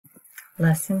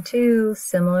Lesson 2,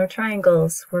 similar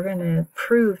triangles. We're going to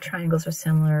prove triangles are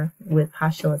similar with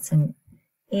postulates and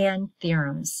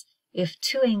theorems. If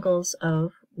two angles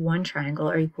of one triangle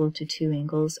are equal to two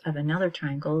angles of another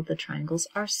triangle, the triangles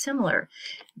are similar.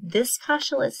 This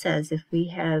postulate says if we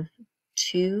have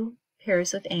two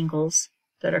pairs of angles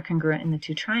that are congruent in the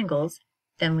two triangles,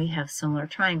 then we have similar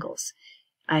triangles.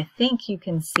 I think you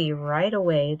can see right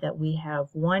away that we have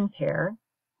one pair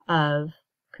of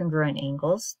congruent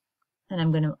angles, and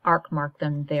I'm going to arc mark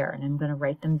them there, and I'm going to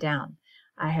write them down.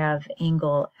 I have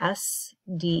angle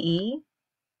SDE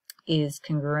is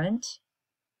congruent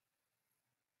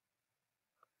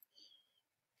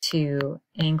to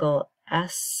angle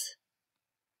S,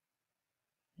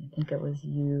 I think it was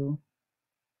UT,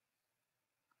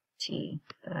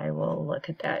 but I will look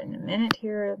at that in a minute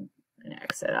here. I'm going to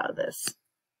exit out of this.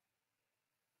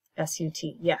 SUT,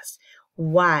 yes.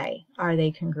 Why are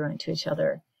they congruent to each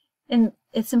other? And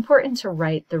it's important to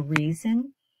write the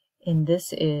reason, and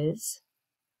this is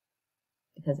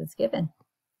because it's given.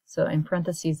 So in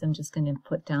parentheses, I'm just going to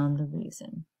put down the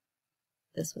reason.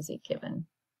 This was a given.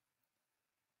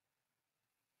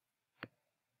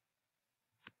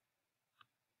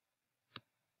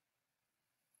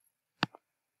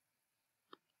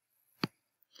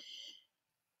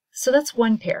 So that's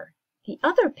one pair. The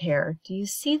other pair, do you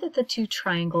see that the two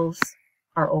triangles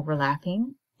are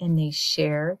overlapping and they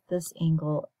share this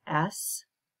angle S?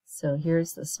 So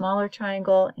here's the smaller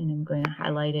triangle, and I'm going to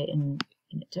highlight it in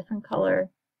a different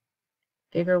color,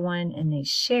 bigger one, and they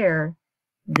share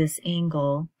this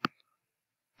angle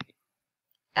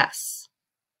S.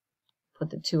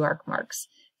 Put the two arc marks.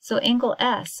 So angle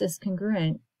S is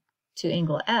congruent to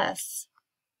angle S,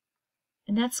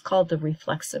 and that's called the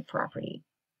reflexive property.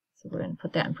 So we're going to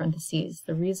put that in parentheses.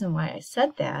 The reason why I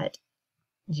said that,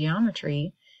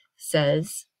 geometry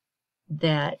says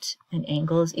that an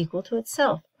angle is equal to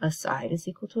itself. A side is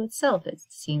equal to itself. It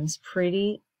seems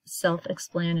pretty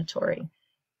self-explanatory,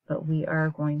 but we are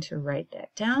going to write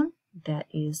that down. That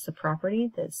is the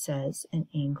property that says an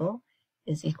angle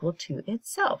is equal to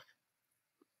itself.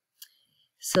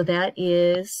 So that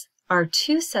is our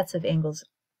two sets of angles.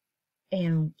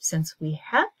 And since we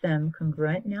have them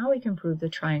congruent, now we can prove the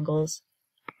triangles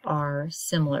are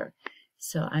similar.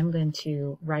 So I'm going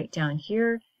to write down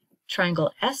here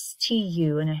triangle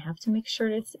STU, and I have to make sure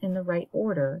it's in the right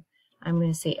order. I'm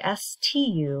going to say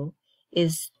STU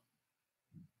is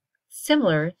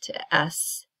similar to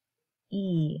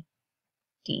SED.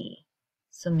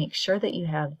 So make sure that you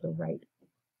have the right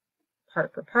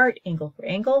part for part, angle for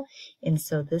angle. And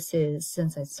so this is,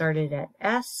 since I started at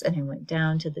S and I went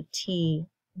down to the TU,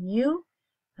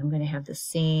 I'm going to have the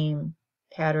same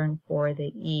pattern for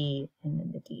the E and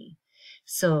then the D.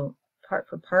 So part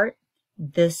for part,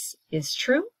 this is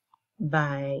true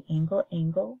by angle,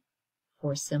 angle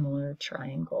for similar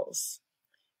triangles.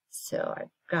 So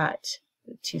I've got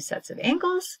the two sets of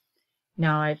angles.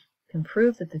 Now I can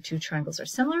prove that the two triangles are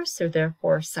similar, so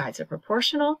therefore sides are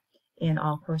proportional and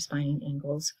all corresponding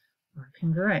angles are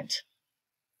congruent.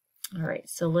 All right,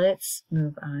 so let's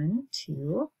move on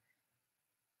to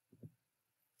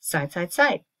side, side,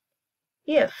 side.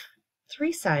 If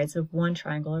three sides of one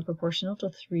triangle are proportional to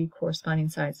three corresponding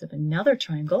sides of another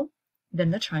triangle,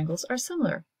 then the triangles are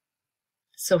similar.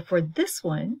 So for this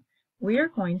one, we are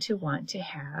going to want to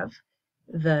have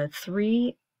the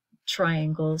three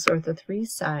triangles or the three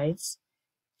sides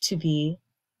to be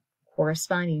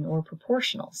corresponding or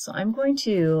proportional. So I'm going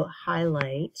to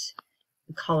highlight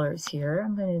the colors here.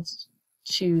 I'm going to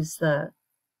choose the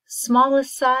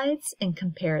smallest sides and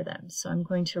compare them. So I'm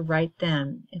going to write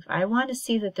them. If I want to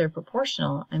see that they're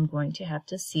proportional, I'm going to have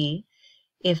to see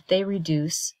if they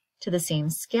reduce to the same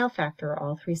scale factor,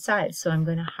 all three sides. So I'm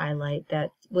going to highlight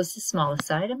that was the smallest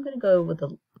side. I'm going to go with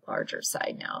the larger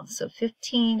side now. So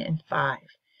 15 and 5.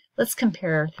 Let's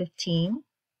compare 15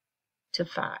 to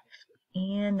 5.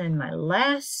 And then my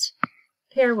last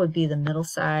pair would be the middle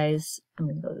size. I'm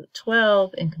going to go to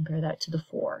 12 and compare that to the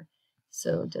 4.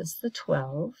 So does the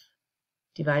 12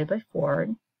 divided by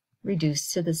 4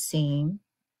 reduce to the same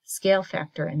scale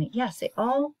factor? And yes, they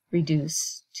all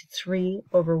reduce to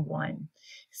 3/1.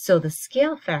 So the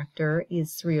scale factor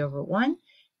is 3/1.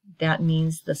 That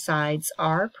means the sides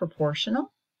are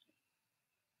proportional.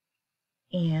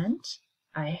 And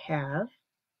I have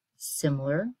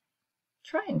similar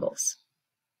triangles.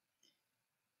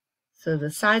 So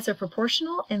the sides are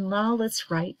proportional, and now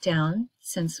let's write down,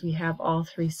 since we have all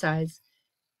three sides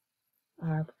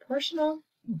are proportional,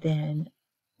 then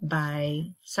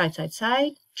by side, side,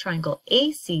 side, triangle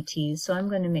ACT. So I'm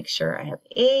going to make sure I have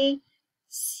ACT.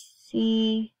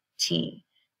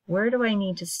 Where do I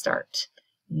need to start?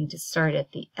 You need to start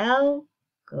at the L,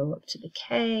 go up to the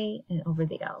K, and over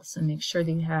the L. So make sure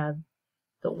that you have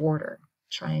the order.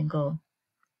 Triangle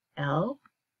L,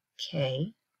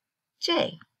 K,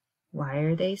 J. Why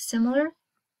are they similar?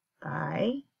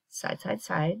 By side, side,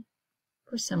 side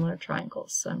for similar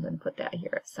triangles. So I'm going to put that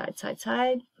here, side, side,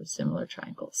 side for similar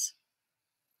triangles.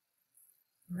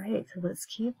 All right, so let's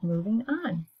keep moving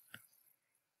on.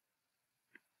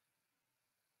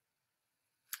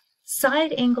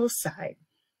 Side angle side.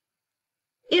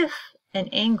 If an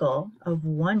angle of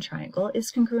one triangle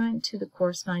is congruent to the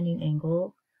corresponding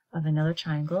angle of another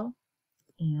triangle,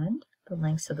 and the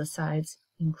lengths of the sides,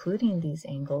 including these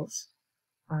angles,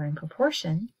 are in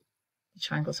proportion, the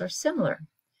triangles are similar.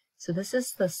 So this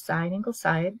is the side angle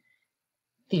side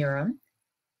theorem.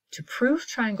 To prove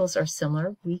triangles are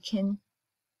similar, we can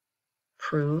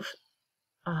prove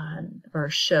or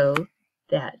show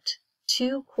that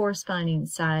two corresponding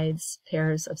sides,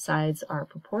 pairs of sides, are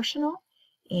proportional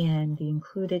and the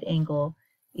included angle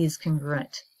is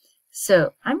congruent.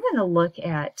 So I'm going to look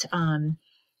at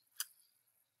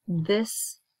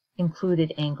this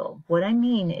included angle. What I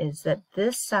mean is that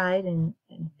this side, and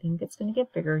I think it's going to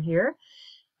get bigger here,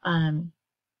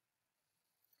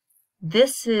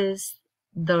 this is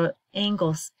the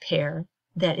angles pair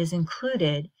that is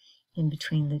included in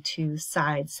between the two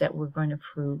sides that we're going to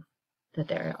prove that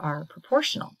they are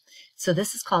proportional. So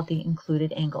this is called the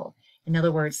included angle. In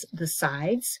other words, the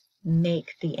sides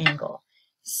make the angle.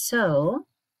 So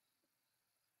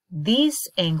these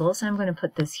angles, I'm going to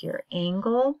put this here,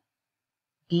 angle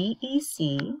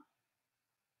BEC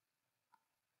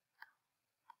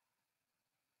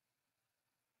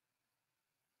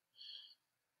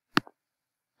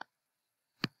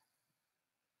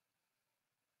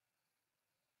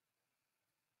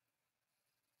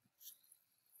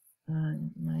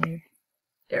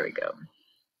there we go.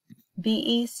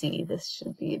 BEC, this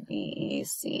should be a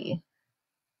BEC.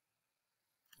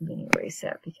 I'm going to erase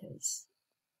that because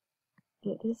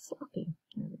it is sloppy.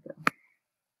 There we go.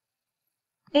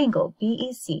 Angle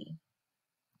BEC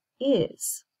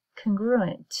is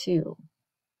congruent to,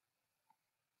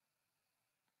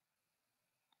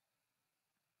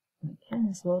 my pen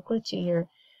is a little glitchy here,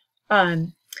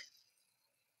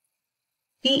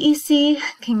 BEC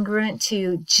congruent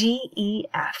to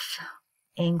GEF,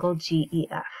 angle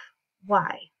GEF.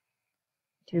 Why?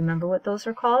 Do you remember what those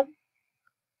are called?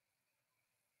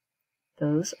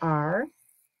 Those are,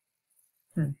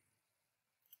 there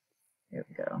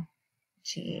we go,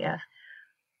 GEF.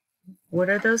 What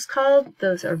are those called?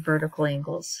 Those are vertical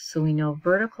angles. So we know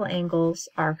vertical angles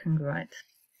are congruent.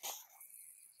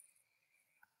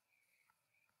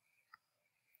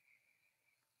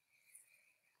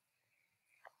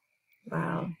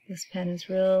 Wow, this pen is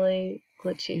really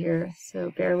glitchy here,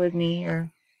 so bear with me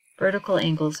here. Vertical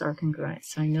angles are congruent.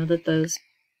 So I know that those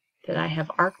that I have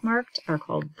arc marked are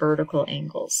called vertical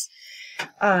angles.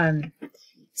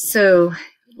 So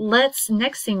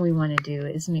next thing we want to do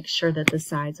is make sure that the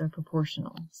sides are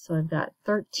proportional. So I've got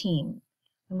 13.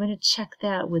 I'm going to check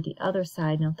that with the other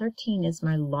side. Now 13 is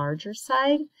my larger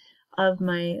side of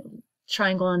my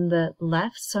triangle on the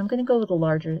left, so I'm going to go with the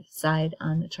larger side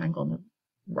on the triangle on the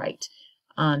right.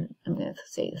 I'm going to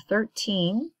say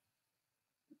 13,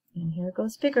 and here it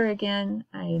goes bigger again.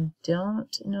 I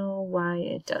don't know why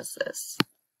it does this.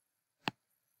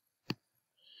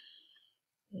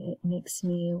 It makes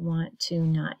me want to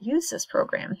not use this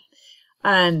program.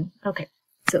 Okay,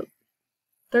 so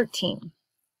 13. I'm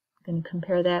going to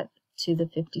compare that to the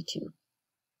 52.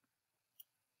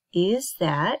 Is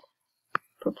that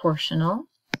proportional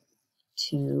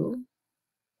to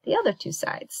the other two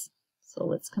sides? So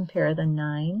let's compare the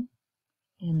 9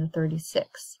 and the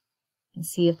 36 and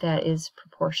see if that is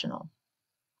proportional.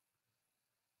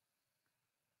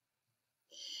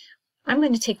 I'm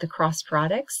going to take the cross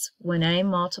products. When I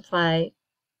multiply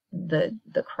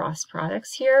the cross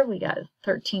products here, we got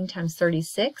 13 times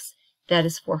 36. That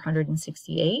is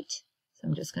 468. So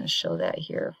I'm just going to show that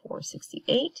here,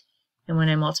 468. And when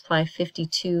I multiply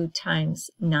 52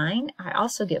 times 9, I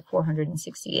also get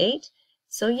 468.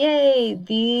 So yay,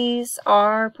 these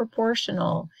are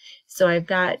proportional. So I've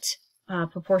got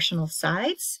proportional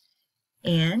sides,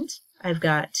 and I've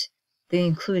got the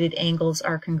included angles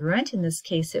are congruent. In this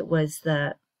case, it was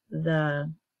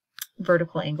the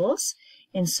vertical angles.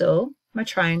 And so my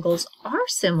triangles are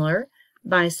similar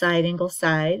by side angle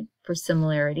side for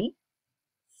similarity.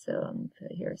 So I'm going to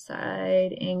put here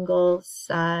side angle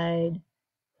side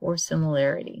for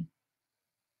similarity.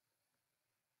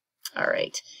 All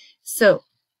right. So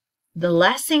the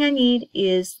last thing I need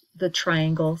is the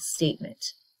triangle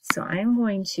statement. So I'm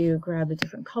going to grab a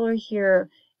different color here.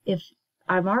 If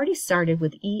I've already started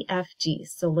with EFG.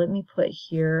 So let me put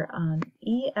here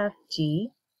EFG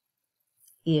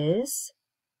is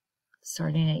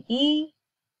starting at E,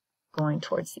 going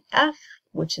towards the F,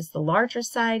 which is the larger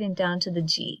side, and down to the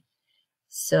G.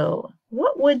 So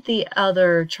what would the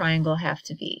other triangle have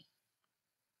to be?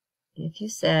 If you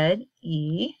said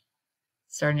E,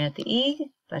 starting at the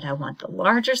E, but I want the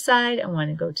larger side, I want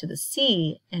to go to the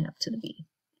C and up to the B.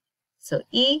 So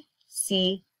E,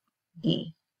 C,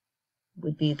 B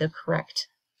would be the correct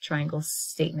triangle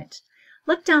statement.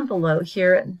 Look down below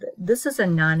here. This is a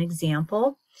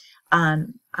non-example.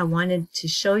 I wanted to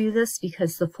show you this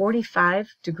because the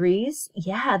 45 degrees,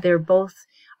 yeah, they're both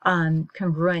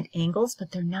congruent angles,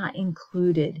 but they're not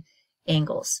included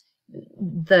angles.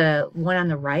 The one on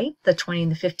the right, the 20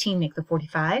 and the 15 make the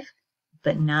 45,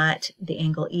 but not the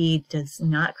angle E does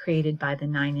not created by the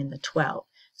 9 and the 12.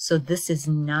 So this is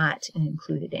not an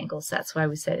included angle. So that's why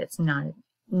we said it's not a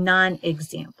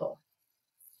non-example.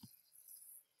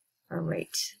 All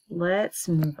right, let's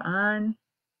move on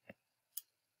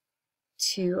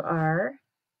to our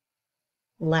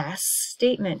last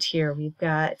statement here. We've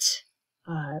got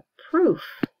proof.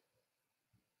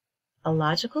 A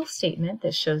logical statement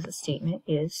that shows a statement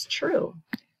is true.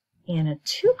 And a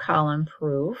two-column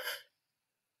proof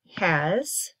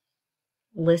has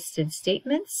listed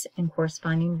statements and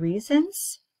corresponding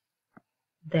reasons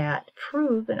that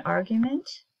prove an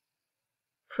argument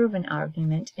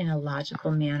in a logical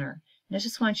manner. And I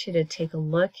just want you to take a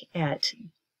look at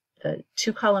the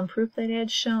two-column proof that I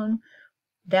had shown.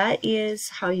 That is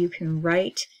how you can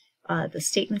write the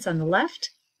statements on the left,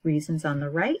 reasons on the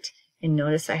right. And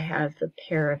notice I have the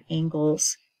pair of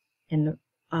angles in the,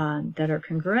 that are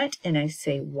congruent, and I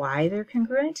say why they're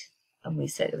congruent. And we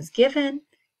said it was given.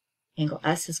 Angle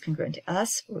S is congruent to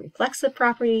us, reflexive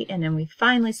property, and then we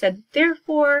finally said,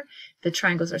 therefore, the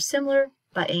triangles are similar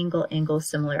by angle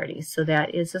similarity. So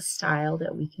that is a style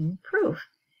that we can prove.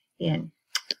 And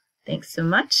thanks so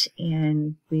much,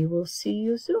 and we will see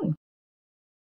you soon.